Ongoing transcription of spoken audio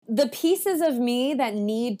The pieces of me that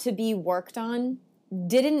need to be worked on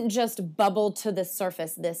didn't just bubble to the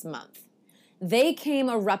surface this month. They came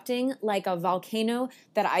erupting like a volcano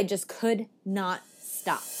that I just could not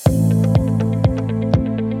stop.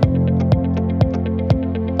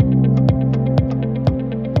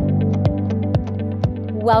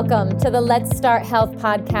 Welcome to the Let's Start Health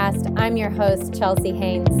podcast. I'm your host, Chelsea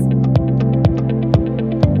Haynes.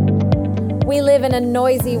 We live in a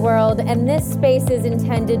noisy world, and this space is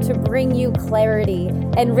intended to bring you clarity,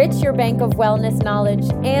 enrich your bank of wellness knowledge,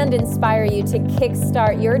 and inspire you to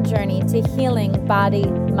kickstart your journey to healing body,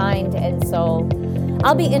 mind, and soul.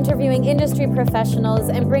 I'll be interviewing industry professionals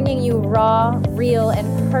and bringing you raw, real,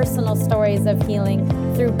 and personal stories of healing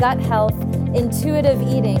through gut health, intuitive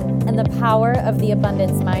eating, and the power of the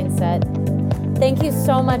abundance mindset. Thank you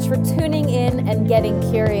so much for tuning in and getting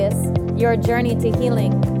curious. Your journey to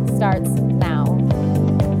healing starts now.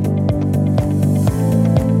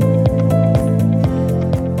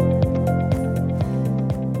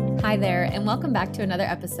 Hi there, and welcome back to another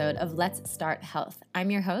episode of Let's Start Health.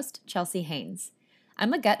 I'm your host, Chelsea Haynes.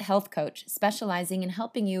 I'm a gut health coach specializing in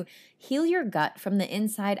helping you heal your gut from the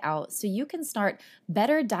inside out so you can start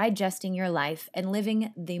better digesting your life and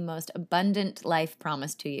living the most abundant life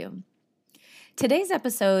promised to you. Today's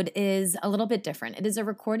episode is a little bit different. It is a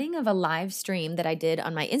recording of a live stream that I did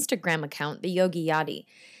on my Instagram account, the Yogi Yadi.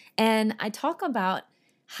 And I talk about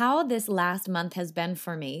how this last month has been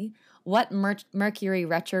for me, what Mercury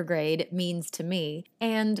retrograde means to me,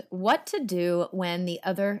 and what to do when the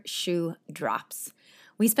other shoe drops.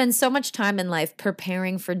 We spend so much time in life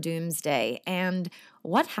preparing for doomsday, and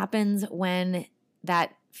what happens when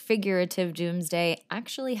that figurative doomsday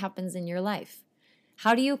actually happens in your life?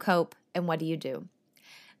 How do you cope, and what do you do?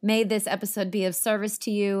 May this episode be of service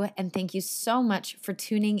to you, and thank you so much for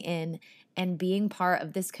tuning in and being part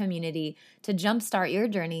of this community to jumpstart your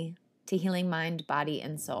journey to healing mind, body,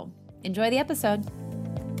 and soul. Enjoy the episode.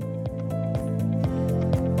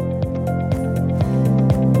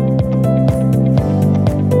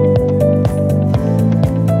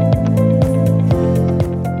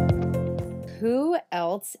 Who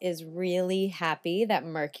else is really happy that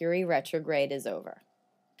Mercury retrograde is over?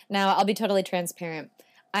 Now, I'll be totally transparent.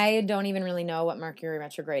 I don't even really know what Mercury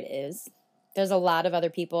retrograde is. There's a lot of other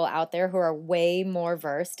people out there who are way more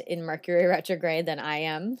versed in Mercury retrograde than I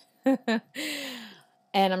am.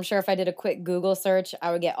 And I'm sure if I did a quick Google search,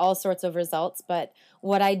 I would get all sorts of results. But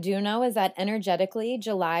what I do know is that energetically,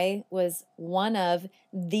 July was one of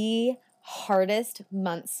the hardest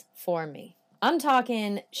months for me. I'm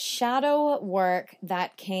talking shadow work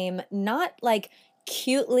that came not like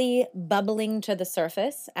cutely bubbling to the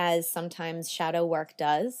surface, as sometimes shadow work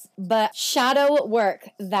does, but shadow work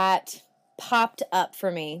that popped up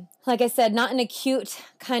for me. Like I said, not in a cute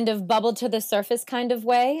kind of bubble to the surface kind of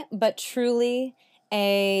way, but truly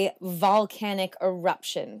a volcanic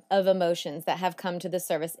eruption of emotions that have come to the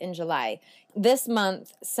surface in July. This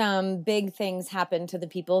month, some big things happened to the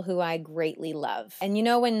people who I greatly love. And you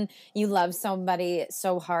know when you love somebody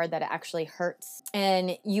so hard that it actually hurts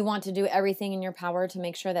and you want to do everything in your power to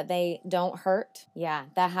make sure that they don't hurt? Yeah,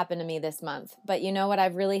 that happened to me this month. But you know what I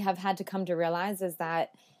really have had to come to realize is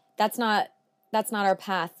that that's not our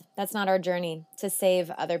path. That's not our journey to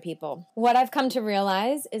save other people. What I've come to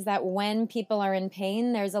realize is that when people are in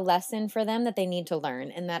pain, there's a lesson for them that they need to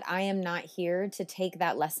learn, and that I am not here to take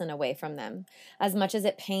that lesson away from them. As much as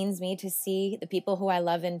it pains me to see the people who I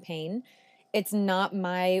love in pain, it's not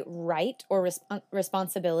my right or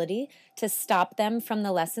responsibility to stop them from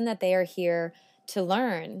the lesson that they are here to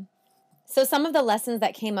learn. So some of the lessons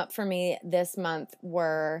that came up for me this month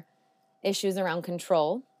were issues around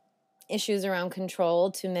control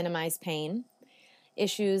to minimize pain,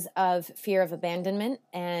 issues of fear of abandonment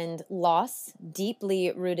and loss,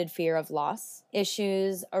 deeply rooted fear of loss,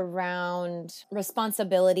 issues around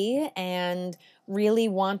responsibility and really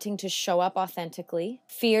wanting to show up authentically,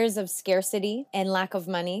 fears of scarcity and lack of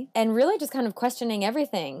money, and really just kind of questioning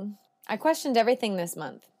everything. I questioned everything this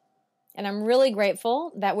month. And I'm really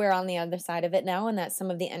grateful that we're on the other side of it now and that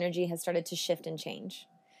some of the energy has started to shift and change.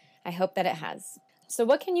 I hope that it has. So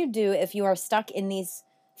what can you do if you are stuck in these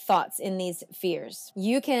thoughts, in these fears?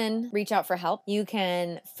 You can reach out for help. You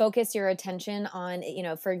can focus your attention on,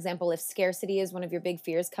 for example, if scarcity is one of your big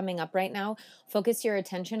fears coming up right now, focus your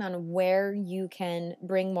attention on where you can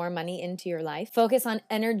bring more money into your life. Focus on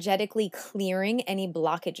energetically clearing any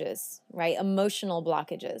blockages, right? Emotional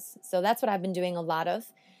blockages. So that's what I've been doing a lot of.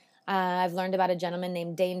 I've learned about a gentleman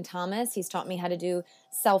named Dane Thomas. He's taught me how to do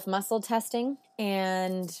self-muscle testing,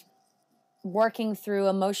 and working through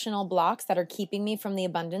emotional blocks that are keeping me from the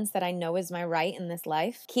abundance that I know is my right in this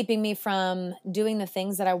life, keeping me from doing the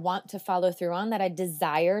things that I want to follow through on, that I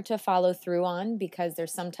desire to follow through on because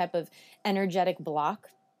there's some type of energetic block.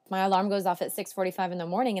 My alarm goes off at 6:45 in the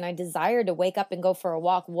morning and I desire to wake up and go for a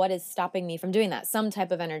walk. What is stopping me from doing that? Some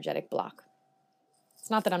type of energetic block. It's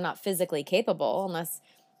not that I'm not physically capable, unless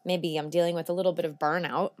maybe I'm dealing with a little bit of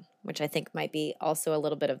burnout, which I think might be also a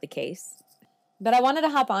little bit of the case. But I wanted to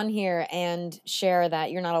hop on here and share that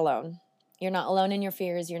you're not alone. You're not alone in your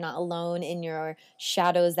fears. You're not alone in your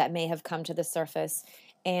shadows that may have come to the surface.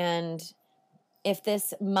 And if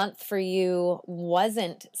this month for you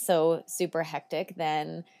wasn't so super hectic,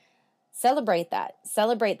 then celebrate that.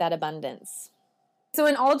 Celebrate that abundance. So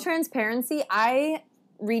in all transparency, I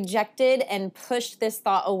rejected and pushed this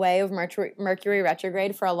thought away of Mercury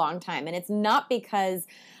retrograde for a long time. And it's not because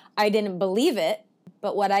I didn't believe it.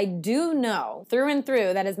 But what I do know through and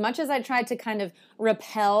through, that as much as I tried to kind of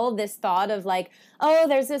repel this thought of like, oh,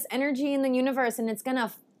 there's this energy in the universe and it's going to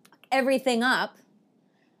fuck everything up,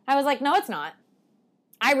 I was like, no, it's not.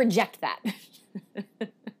 I reject that.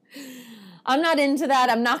 I'm not into that.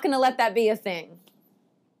 I'm not going to let that be a thing.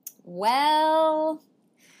 Well,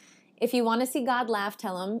 if you want to see God laugh,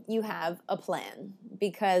 tell him you have a plan.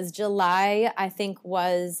 Because July, I think,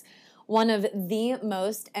 was one of the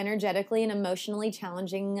most energetically and emotionally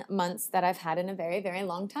challenging months that I've had in a very, very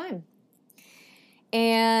long time.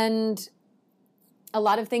 And a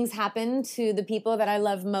lot of things happened to the people that I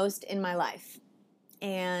love most in my life.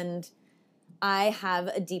 And I have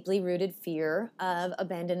a deeply rooted fear of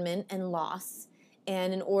abandonment and loss.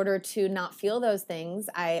 And in order to not feel those things,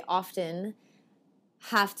 I often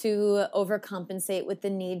have to overcompensate with the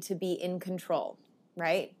need to be in control,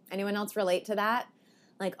 right? Anyone else relate to that?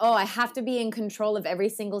 Like, oh, I have to be in control of every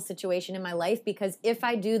single situation in my life because if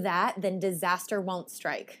I do that, then disaster won't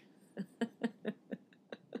strike.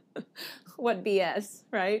 What BS,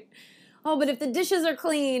 right? Oh, but if the dishes are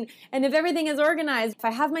clean and if everything is organized, if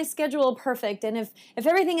I have my schedule perfect and if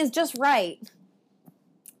everything is just right,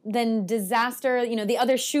 then disaster, the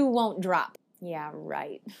other shoe won't drop. Yeah,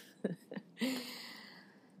 right.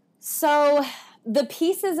 So the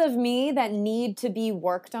pieces of me that need to be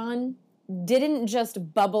worked on didn't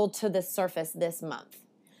just bubble to the surface this month.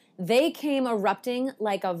 They came erupting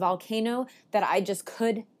like a volcano that I just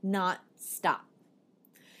could not stop.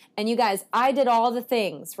 And you guys, I did all the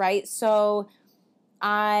things, right? So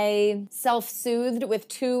I self-soothed with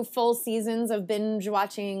 2 full seasons of binge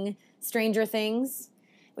watching Stranger Things,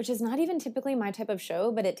 which is not even typically my type of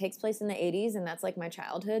show, but it takes place in the 80s and that's like my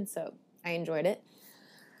childhood, so I enjoyed it.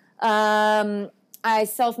 I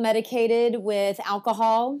self-medicated with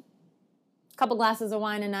alcohol, a couple glasses of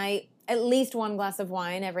wine a night, at least 1 glass of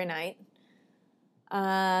wine every night.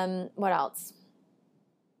 What else?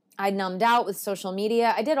 I numbed out with social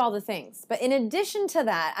media. I did all the things. But in addition to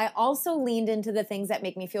that, I also leaned into the things that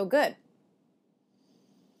make me feel good.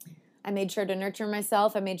 I made sure to nurture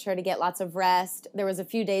myself. I made sure to get lots of rest. There was a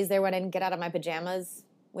few days there when I didn't get out of my pajamas,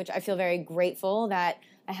 which I feel very grateful that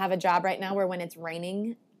I have a job right now where when it's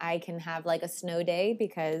raining, I can have like a snow day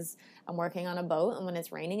because I'm working on a boat. And when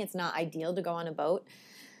it's raining, it's not ideal to go on a boat.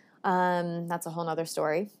 That's a whole nother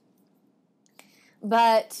story.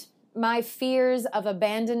 But my fears of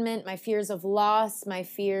abandonment, my fears of loss, my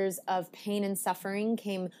fears of pain and suffering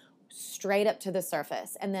came straight up to the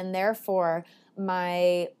surface. And then therefore,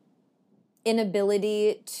 my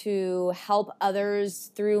inability to help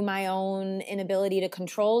others through my own inability to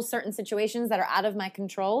control certain situations that are out of my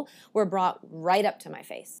control were brought right up to my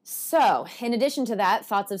face. So, in addition to that,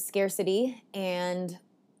 thoughts of scarcity and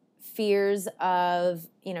fears of,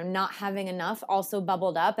 not having enough also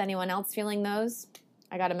bubbled up. Anyone else feeling those?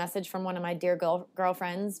 I got a message from one of my dear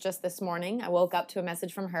girlfriends just this morning. I woke up to a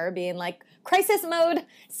message from her being like, crisis mode,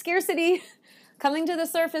 scarcity, coming to the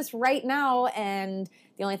surface right now. And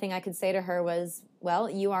the only thing I could say to her was, well,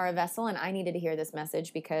 you are a vessel and I needed to hear this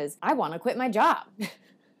message because I want to quit my job.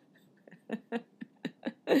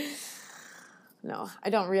 No, I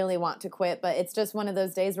don't really want to quit, but it's just one of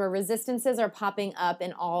those days where resistances are popping up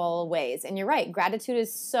in all ways. And you're right, gratitude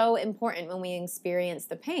is so important when we experience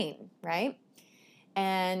the pain, right?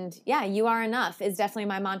 And yeah, you are enough is definitely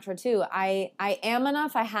my mantra too. I am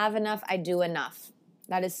enough, I have enough, I do enough.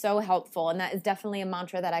 That is so helpful, and that is definitely a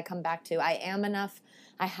mantra that I come back to. I am enough,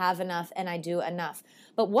 I have enough, and I do enough.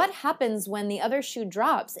 But what happens when the other shoe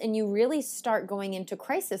drops and you really start going into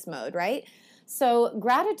crisis mode, right? So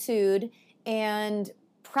gratitude and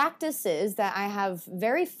practices that I have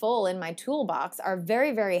very full in my toolbox are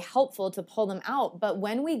very, very helpful to pull them out. But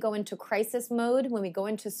when we go into crisis mode, when we go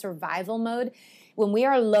into survival mode, when we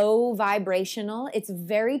are low vibrational, it's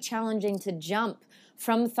very challenging to jump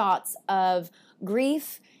from thoughts of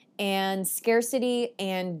grief and scarcity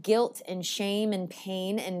and guilt and shame and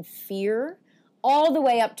pain and fear all the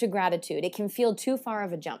way up to gratitude. It can feel too far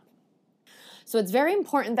of a jump. So it's very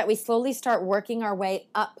important that we slowly start working our way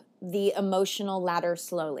up the emotional ladder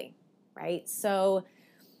slowly, right? So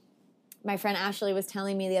my friend Ashley was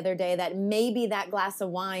telling me the other day that maybe that glass of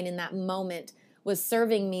wine in that moment was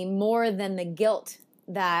serving me more than the guilt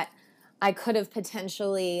that I could have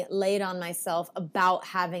potentially laid on myself about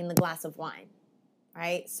having the glass of wine,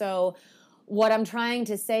 right? So what I'm trying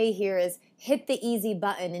to say here is hit the easy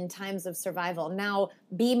button in times of survival. Now,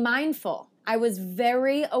 be mindful. I was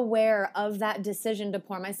very aware of that decision to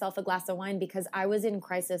pour myself a glass of wine because I was in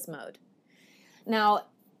crisis mode. Now,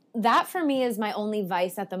 that for me is my only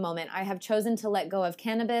vice at the moment. I have chosen to let go of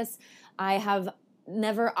cannabis. I have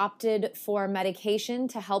never opted for medication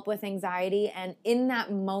to help with anxiety. And in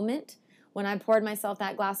that moment, when I poured myself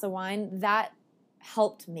that glass of wine, that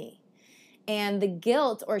helped me. And the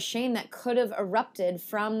guilt or shame that could have erupted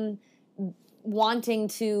from wanting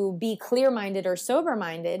to be clear-minded or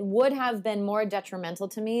sober-minded would have been more detrimental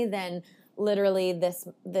to me than literally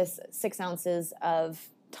this 6 ounces of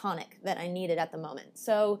tonic that I needed at the moment.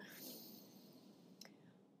 So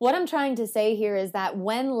what I'm trying to say here is that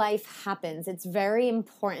when life happens, it's very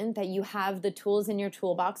important that you have the tools in your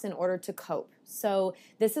toolbox in order to cope. So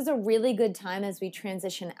this is a really good time as we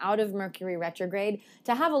transition out of Mercury retrograde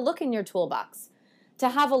to have a look in your toolbox, to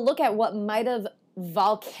have a look at what might have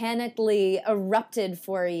volcanically erupted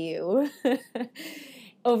for you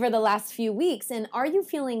over the last few weeks. And are you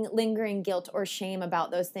feeling lingering guilt or shame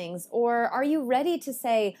about those things? Or are you ready to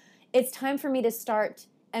say, it's time for me to start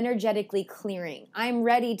energetically clearing? I'm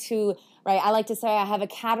ready to, right? I like to say I have a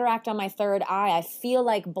cataract on my third eye. I feel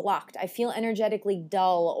like blocked. I feel energetically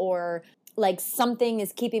dull, or like something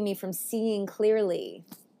is keeping me from seeing clearly.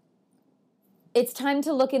 It's time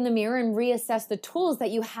to look in the mirror and reassess the tools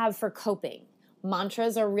that you have for coping.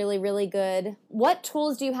 Mantras are really, really good. What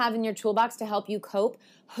tools do you have in your toolbox to help you cope?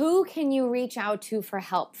 Who can you reach out to for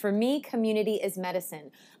help? For me, community is medicine.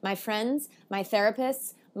 My friends, my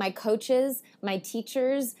therapists, my coaches, my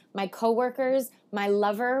teachers, my coworkers, my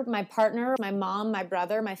lover, my partner, my mom, my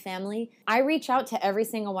brother, my family. I reach out to every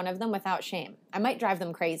single one of them without shame. I might drive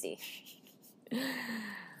them crazy,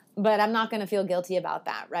 but I'm not going to feel guilty about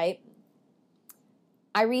that, right?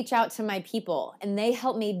 I reach out to my people and they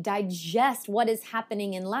help me digest what is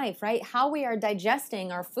happening in life, right? How we are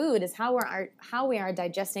digesting our food is how we are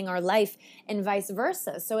digesting our life, and vice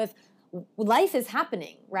versa. So if life is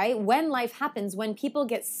happening, right? When life happens, when people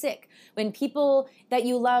get sick, when people that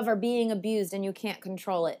you love are being abused and you can't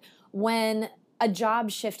control it, when a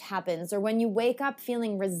job shift happens, or when you wake up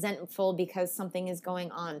feeling resentful because something is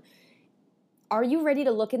going on, are you ready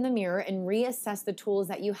to look in the mirror and reassess the tools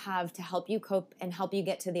that you have to help you cope and help you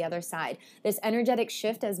get to the other side? This energetic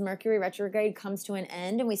shift as Mercury retrograde comes to an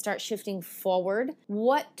end and we start shifting forward,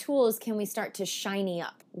 what tools can we start to shiny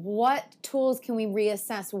up? What tools can we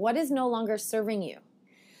reassess? What is no longer serving you?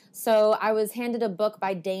 So I was handed a book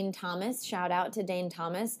by Dane Thomas. Shout out to Dane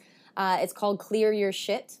Thomas. It's called Clear Your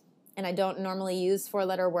Shit. And I don't normally use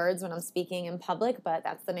 4-letter words when I'm speaking in public, but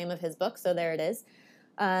that's the name of his book, so there it is.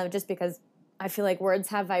 Just because I feel like words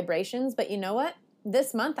have vibrations, but you know what?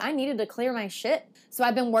 This month I needed to clear my shit. So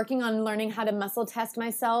I've been working on learning how to muscle test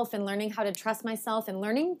myself and learning how to trust myself and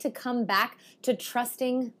learning to come back to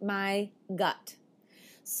trusting my gut.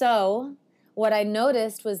 So what I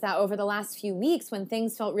noticed was that over the last few weeks, when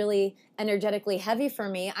things felt really energetically heavy for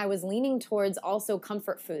me, I was leaning towards also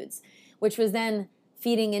comfort foods, which was then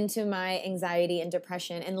feeding into my anxiety and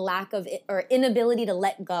depression and lack of or inability to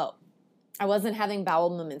let go. I wasn't having bowel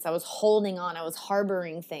movements. I was holding on. I was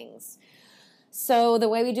harboring things. So the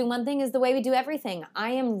way we do one thing is the way we do everything.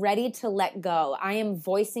 I am ready to let go. I am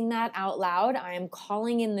voicing that out loud. I am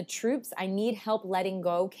calling in the troops. I need help letting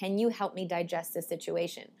go. Can you help me digest this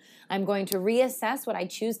situation? I'm going to reassess what I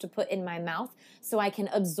choose to put in my mouth so I can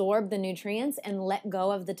absorb the nutrients and let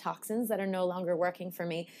go of the toxins that are no longer working for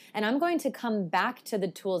me. And I'm going to come back to the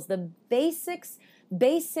tools, the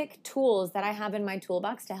basic tools that I have in my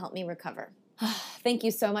toolbox to help me recover. Thank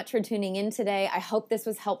you so much for tuning in today. I hope this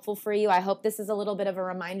was helpful for you. I hope this is a little bit of a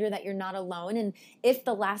reminder that you're not alone. And if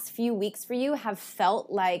the last few weeks for you have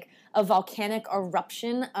felt like a volcanic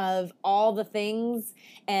eruption of all the things,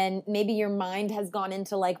 and maybe your mind has gone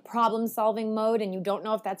into like problem-solving mode and you don't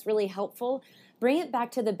know if that's really helpful, bring it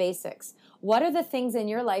back to the basics. What are the things in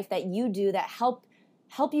your life that you do that help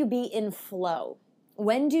help you be in flow.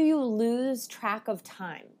 When do you lose track of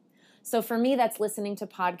time? So for me, that's listening to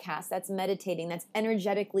podcasts, that's meditating, that's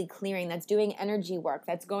energetically clearing, that's doing energy work,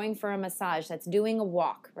 that's going for a massage, that's doing a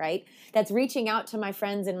walk, right? That's reaching out to my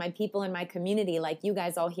friends and my people in my community like you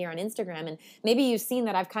guys all here on Instagram. And maybe you've seen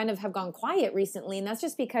that I've kind of have gone quiet recently, and that's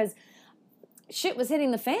just because shit was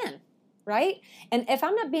hitting the fan, right? And if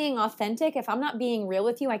I'm not being authentic, if I'm not being real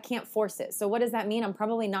with you, I can't force it. So what does that mean? I'm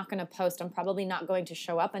probably not going to post. I'm probably not going to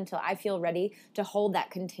show up until I feel ready to hold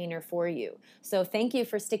that container for you. So thank you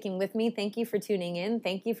for sticking with me. Thank you for tuning in.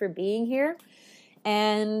 Thank you for being here.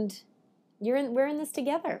 And we're in this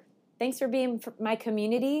together. Thanks for being my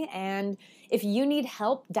community. And if you need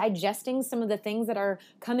help digesting some of the things that are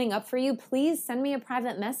coming up for you, please send me a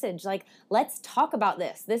private message. Like, let's talk about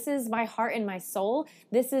this. This is my heart and my soul.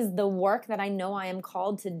 This is the work that I know I am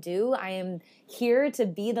called to do. I am here to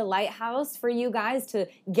be the lighthouse for you guys, to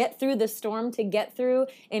get through the storm, to get through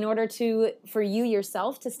in order for you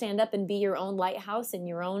yourself to stand up and be your own lighthouse in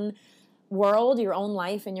your own world, your own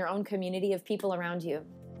life, and your own community of people around you.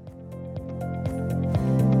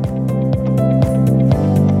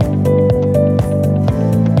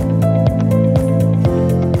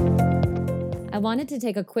 I wanted to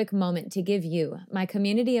take a quick moment to give you, my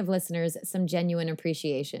community of listeners, some genuine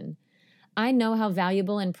appreciation. I know how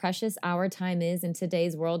valuable and precious our time is in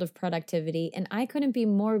today's world of productivity, and I couldn't be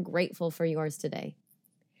more grateful for yours today.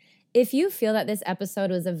 If you feel that this episode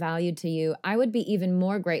was of value to you, I would be even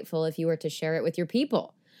more grateful if you were to share it with your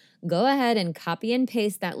people. Go ahead and copy and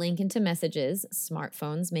paste that link into messages.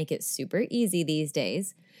 Smartphones make it super easy these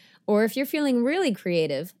days. Or if you're feeling really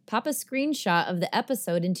creative, pop a screenshot of the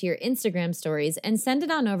episode into your Instagram stories and send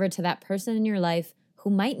it on over to that person in your life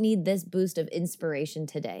who might need this boost of inspiration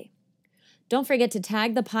today. Don't forget to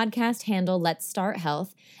tag the podcast handle Let's Start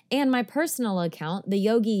Health and my personal account, the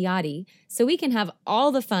Yogi Yadi, so we can have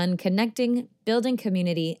all the fun connecting, building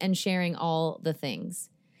community, and sharing all the things.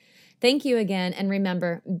 Thank you again, and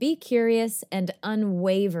remember, be curious and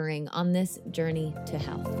unwavering on this journey to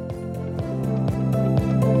health.